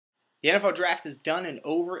The NFL draft is done and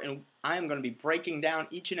over, and I am going to be breaking down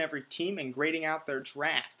each and every team and grading out their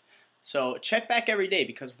draft. So check back every day,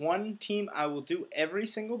 because one team I will do every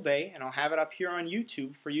single day, and I'll have it up here on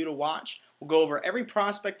YouTube for you to watch. We'll go over every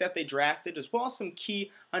prospect that they drafted, as well as some key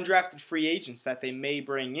undrafted free agents that they may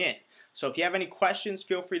bring in. So if you have any questions,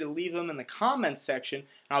 feel free to leave them in the comments section, and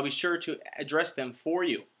I'll be sure to address them for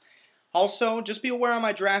you. Also, just be aware on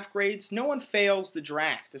my draft grades, no one fails the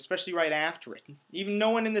draft, especially right after it. Even no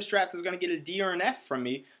one in this draft is going to get a D or an F from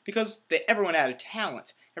me, because everyone had a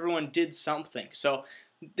talent. Everyone did something. So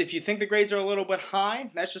if you think the grades are a little bit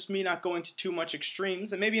high, that's just me not going to too much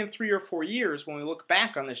extremes. And maybe in 3 or 4 years, when we look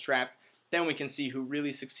back on this draft, then we can see who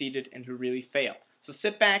really succeeded and who really failed. So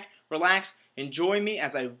sit back, relax, enjoy me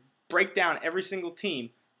as I break down every single team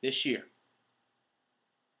this year.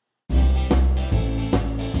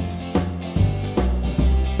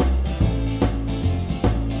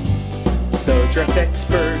 The draft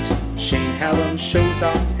expert, Shane Hallam, shows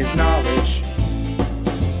off his knowledge.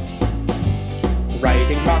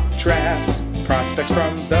 Writing mock drafts, prospects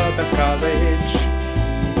from the best college.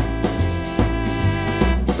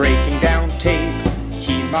 Breaking down tape,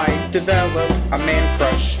 he might develop a man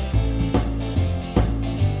crush.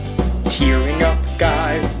 Tearing up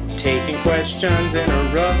guys, taking questions in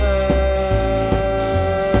a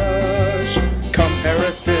rush.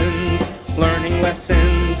 Comparisons, learning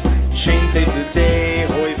lessons, Shane saves the day,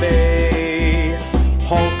 hoy vey.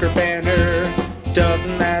 Hulk or Banner,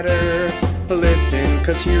 doesn't matter. Listen,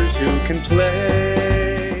 cause here's who can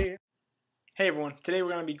play. Hey everyone, today we're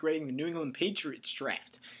going to be grading the New England Patriots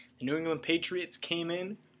draft. The New England Patriots came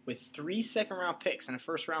in with 3 second-round picks and a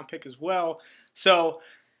first-round pick as well. So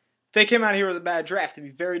if they came out here with a bad draft, it'd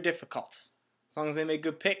be very difficult. As long as they made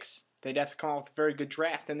good picks, they'd have to come out with a very good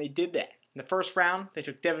draft, and they did that. In the first round, they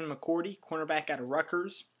took Devin McCourty, cornerback out of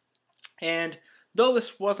Rutgers. And though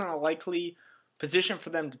this wasn't a likely position for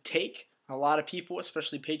them to take, a lot of people,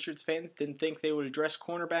 especially Patriots fans, didn't think they would address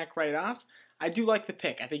cornerback right off. I do like the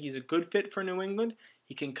pick. I think he's a good fit for New England.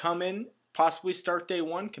 He can come in, possibly start day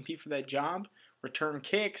one, compete for that job, return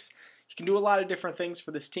kicks. He can do a lot of different things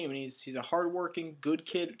for this team, and he's a hardworking, good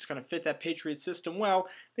kid. It's going to fit that Patriots system well.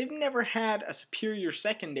 They've never had a superior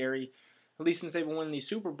secondary, at least since they've been winning these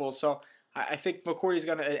Super Bowls, so I think McCourty is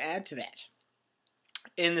going to add to that.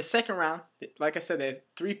 In the second round, like I said, they had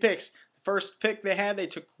 3 picks. The first pick they had, they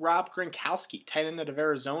took Rob Gronkowski, tight end out of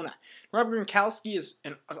Arizona. Rob Gronkowski is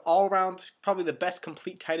an all-around, probably the best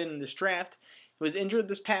complete tight end in this draft. He was injured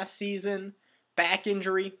this past season, back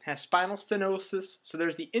injury, has spinal stenosis, so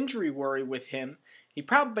there's the injury worry with him.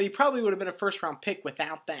 But he probably would have been a first-round pick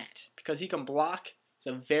without that, because he can block.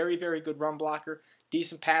 He's a very, very good run blocker,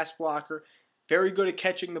 decent pass blocker, very good at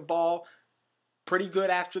catching the ball. Pretty good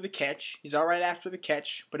after the catch. He's all right after the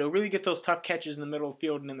catch, but he'll really get those tough catches in the middle of the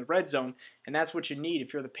field and in the red zone, and that's what you need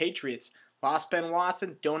if you're the Patriots. Lost Ben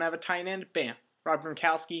Watson, don't have a tight end, bam. Rob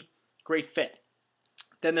Gronkowski, great fit.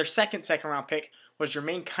 Then their second-round pick was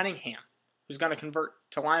Jermaine Cunningham, who's going to convert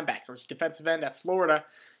to linebacker. He's defensive end at Florida,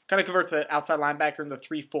 going to convert to outside linebacker in the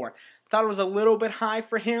 3-4. Thought it was a little bit high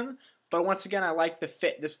for him, but once again, I like the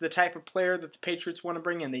fit. This is the type of player that the Patriots want to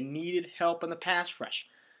bring in. They needed help in the pass rush.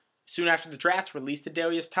 Soon after the draft, released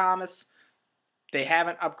Adelius Thomas. They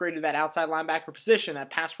haven't upgraded that outside linebacker position,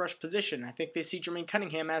 that pass rush position. I think they see Jermaine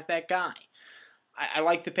Cunningham as that guy. I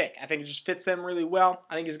like the pick. I think it just fits them really well.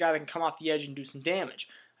 I think he's a guy that can come off the edge and do some damage.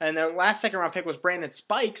 And their last second-round pick was Brandon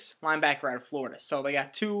Spikes, linebacker out of Florida. So they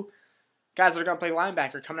got 2 guys that are going to play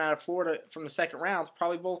linebacker coming out of Florida from the second round.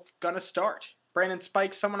 Probably both going to start. Brandon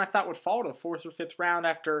Spikes, someone I thought would fall to the 4th or 5th round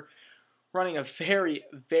after running a very,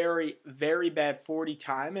 very, very bad 40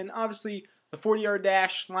 time. And obviously, the 40-yard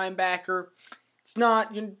dash linebacker, you're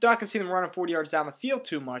not going to see them running 40 yards down the field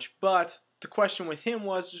too much. But the question with him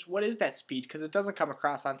was just, what is that speed? Because it doesn't come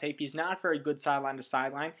across on tape. He's not very good sideline to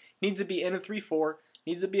sideline. Needs to be in a 3-4.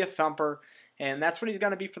 Needs to be a thumper. And that's what he's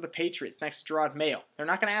going to be for the Patriots next to Gerard Mayo. They're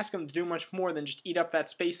not going to ask him to do much more than just eat up that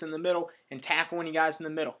space in the middle and tackle any guys in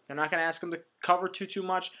the middle. They're not going to ask him to cover too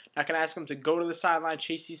much. Not going to ask him to go to the sideline,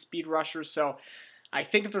 chase these speed rushers. So I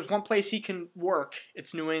think if there's one place he can work,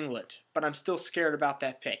 it's New England. But I'm still scared about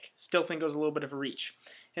that pick. Still think it was a little bit of a reach.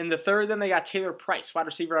 In the third, then they got Taylor Price, wide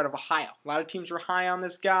receiver out of Ohio. A lot of teams were high on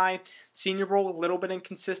this guy. Senior Bowl, a little bit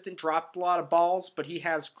inconsistent, dropped a lot of balls, but he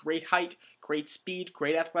has great height, great speed,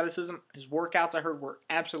 great athleticism. His workouts, I heard, were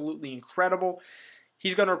absolutely incredible.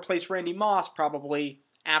 He's going to replace Randy Moss probably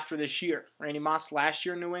after this year. Randy Moss last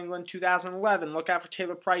year in New England, 2011. Look out for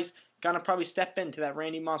Taylor Price. Going to probably step into that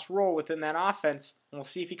Randy Moss role within that offense, and we'll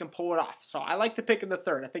see if he can pull it off. So I like the pick in the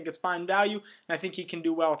third. I think it's fine value, and I think he can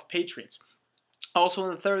do well with the Patriots. Also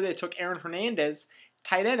in the third, they took Aaron Hernandez,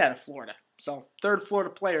 tight end out of Florida. So third Florida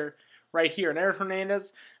player right here. And Aaron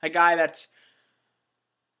Hernandez, a guy that's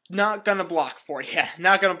not going to block for you.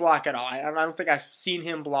 Not going to block at all. I don't think I've seen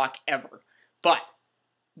him block ever. But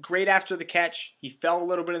great after the catch. He fell a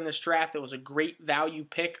little bit in this draft. It was a great value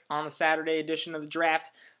pick on the Saturday edition of the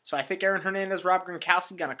draft. So I think Aaron Hernandez, Rob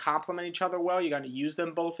Gronkowski going to complement each other well. You're going to use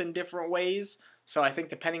them both in different ways. So I think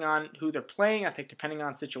depending on who they're playing, I think depending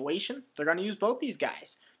on situation, they're going to use both these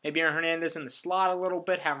guys. Maybe Aaron Hernandez in the slot a little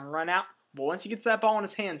bit, have him run out. But once he gets that ball in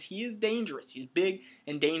his hands, he is dangerous. He's big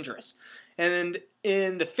and dangerous. And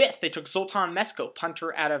in the 5th, they took Zoltan Mesko,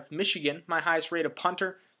 punter out of Michigan, my highest rated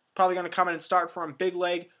punter. Probably going to come in and start for him. Big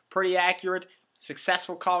leg, pretty accurate,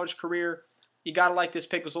 successful college career. You got to like this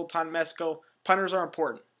pick with Zoltan Mesko. Punters are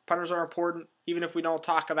important. Punters are important, even if we don't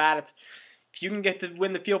talk about it. If you can get to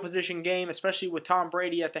win the field position game, especially with Tom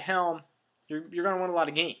Brady at the helm, you're going to win a lot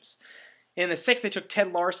of games. In the 6th, they took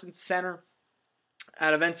Ted Larsen, center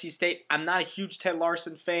out of NC State. I'm not a huge Ted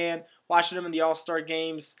Larsen fan. Watching him in the All-Star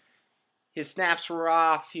games, his snaps were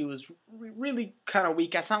off. He was really kind of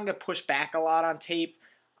weak. I saw him get pushed back a lot on tape.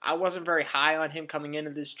 I wasn't very high on him coming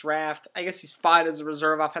into this draft. I guess he's fine as a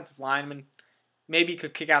reserve offensive lineman. Maybe he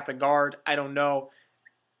could kick out the guard. I don't know.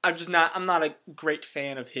 I'm not a great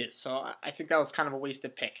fan of his, so I think that was kind of a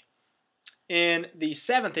wasted pick. In the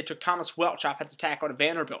 7th, they took Thomas Welch, offensive tackle out of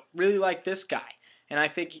Vanderbilt. Really like this guy, and I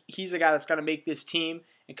think he's a guy that's going to make this team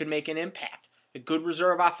and could make an impact. A good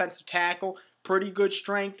reserve offensive tackle, pretty good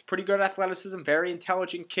strength, pretty good athleticism, very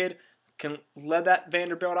intelligent kid, can lead that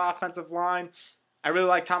Vanderbilt offensive line. I really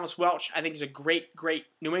like Thomas Welch. I think he's a great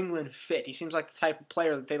New England fit. He seems like the type of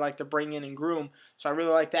player that they like to bring in and groom, so I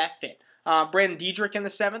really like that fit. Brandon Deaderick in the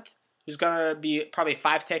 7th, who's going to be probably a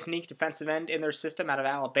 5-technique defensive end in their system out of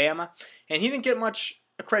Alabama. And he didn't get much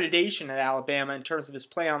accreditation at Alabama in terms of his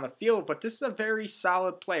play on the field, but this is a very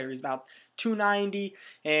solid player. He's about 290,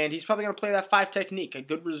 and he's probably going to play that 5-technique. A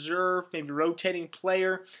good reserve, maybe rotating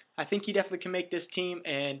player. I think he definitely can make this team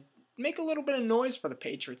and make a little bit of noise for the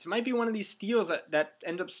Patriots. It might be one of these steals that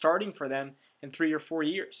end up starting for them in 3 or 4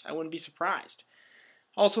 years. I wouldn't be surprised.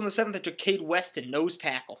 Also in the 7th, they took Kade Weston, nose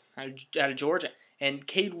tackle, out of Georgia. And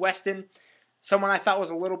Kade Weston, someone I thought was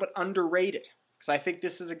a little bit underrated, because I think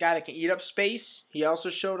this is a guy that can eat up space. He also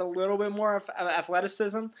showed a little bit more of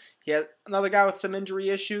athleticism. He had another guy with some injury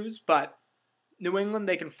issues, but New England,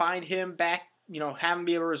 they can find him back, have him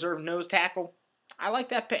be a reserve nose tackle. I like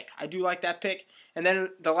that pick. I do like that pick. And then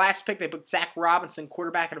the last pick, they put Zach Robinson,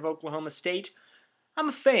 quarterback out of Oklahoma State. I'm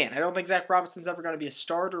a fan. I don't think Zach Robinson's ever going to be a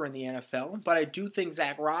starter in the NFL, but I do think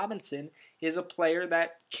Zach Robinson is a player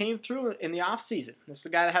that came through in the offseason. This is the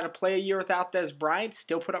guy that had to play a year without Dez Bryant,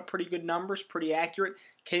 still put up pretty good numbers, pretty accurate,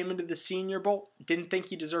 came into the Senior Bowl, didn't think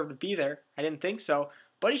he deserved to be there. I didn't think so,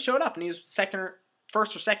 but he showed up, and he was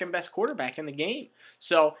first or second best quarterback in the game.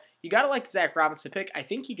 So you got to like the Zach Robinson pick. I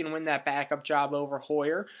think he can win that backup job over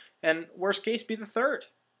Hoyer, and worst case, be the third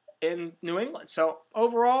in New England. So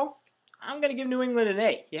overall, I'm going to give New England an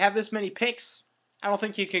A. You have this many picks, I don't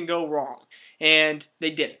think you can go wrong. And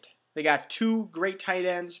they didn't. They got 2 great tight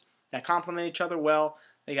ends that complement each other well.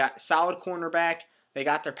 They got a solid cornerback. They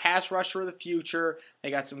got their pass rusher of the future.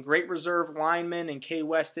 They got some great reserve linemen in Kade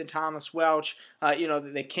Weston, Thomas Welch.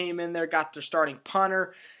 They came in there, got their starting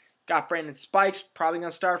punter. Got Brandon Spikes, probably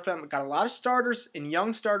going to start for them. Got a lot of starters and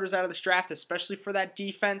young starters out of this draft, especially for that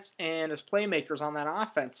defense and as playmakers on that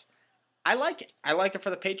offense. I like it. I like it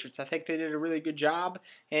for the Patriots. I think they did a really good job,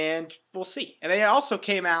 and we'll see. And they also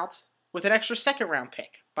came out with an extra second-round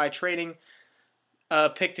pick by trading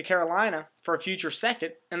a pick to Carolina for a future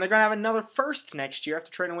second, and they're going to have another first next year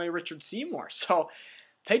after trading away Richard Seymour. So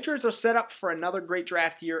Patriots are set up for another great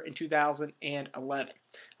draft year in 2011.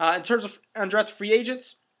 In terms of undrafted free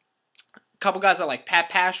agents, a couple guys I like.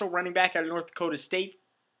 Pat Paschall, running back out of North Dakota State.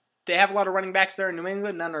 They have a lot of running backs there in New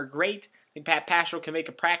England. None are great. I think Pat Paschall can make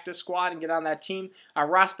a practice squad and get on that team.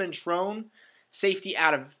 Ross Ventrone, safety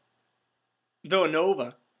out of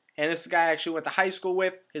Villanova. And this guy I actually went to high school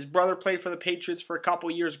with. His brother played for the Patriots for a couple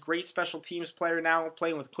years. Great special teams player now,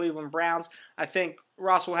 playing with Cleveland Browns. I think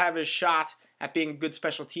Ross will have his shot at being a good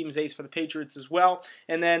special teams ace for the Patriots as well.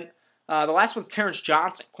 And then the last one's Terrence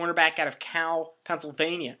Johnson, cornerback out of Cal,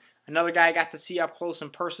 Pennsylvania. Another guy I got to see up close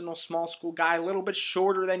and personal, small school guy, a little bit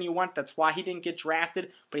shorter than you want. That's why he didn't get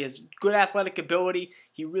drafted, but he has good athletic ability.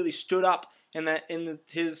 He really stood up in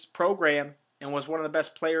his program and was one of the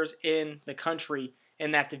best players in the country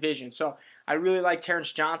in that division. So I really like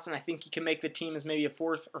Terrence Johnson. I think he can make the team as maybe a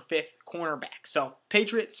 4th or 5th cornerback. So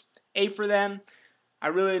Patriots, A for them. I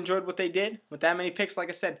really enjoyed what they did. With that many picks, like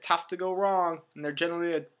I said, tough to go wrong, and they're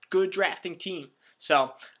generally a good drafting team.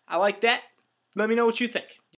 So I like that. Let me know what you think.